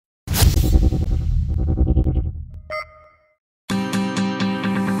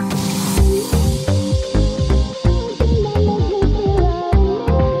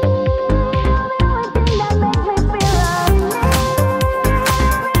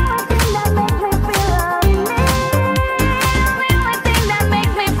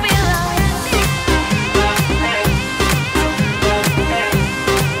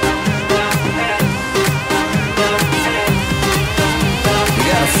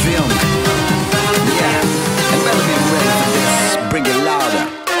feel me? Yeah, and better be ready for this. Bring it louder,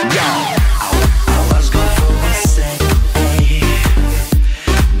 yo. I was gone for a sec,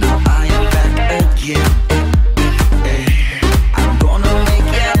 now I am back again. I'm gonna make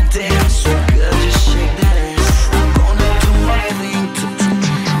you dance so good, just shake that ass. I'm gonna do my thing to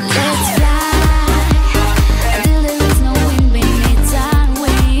let's fly until there is no wind beneath our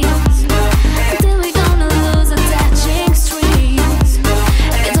wings, until we're gonna lose attaching strings,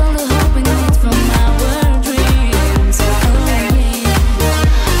 get all the hope we need from our dreams. Oh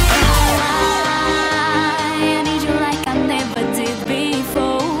yeah, I need you like I never did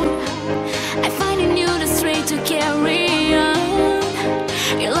before. I find in you the strength to carry on.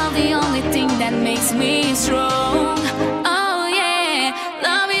 Your love the only thing that makes me strong.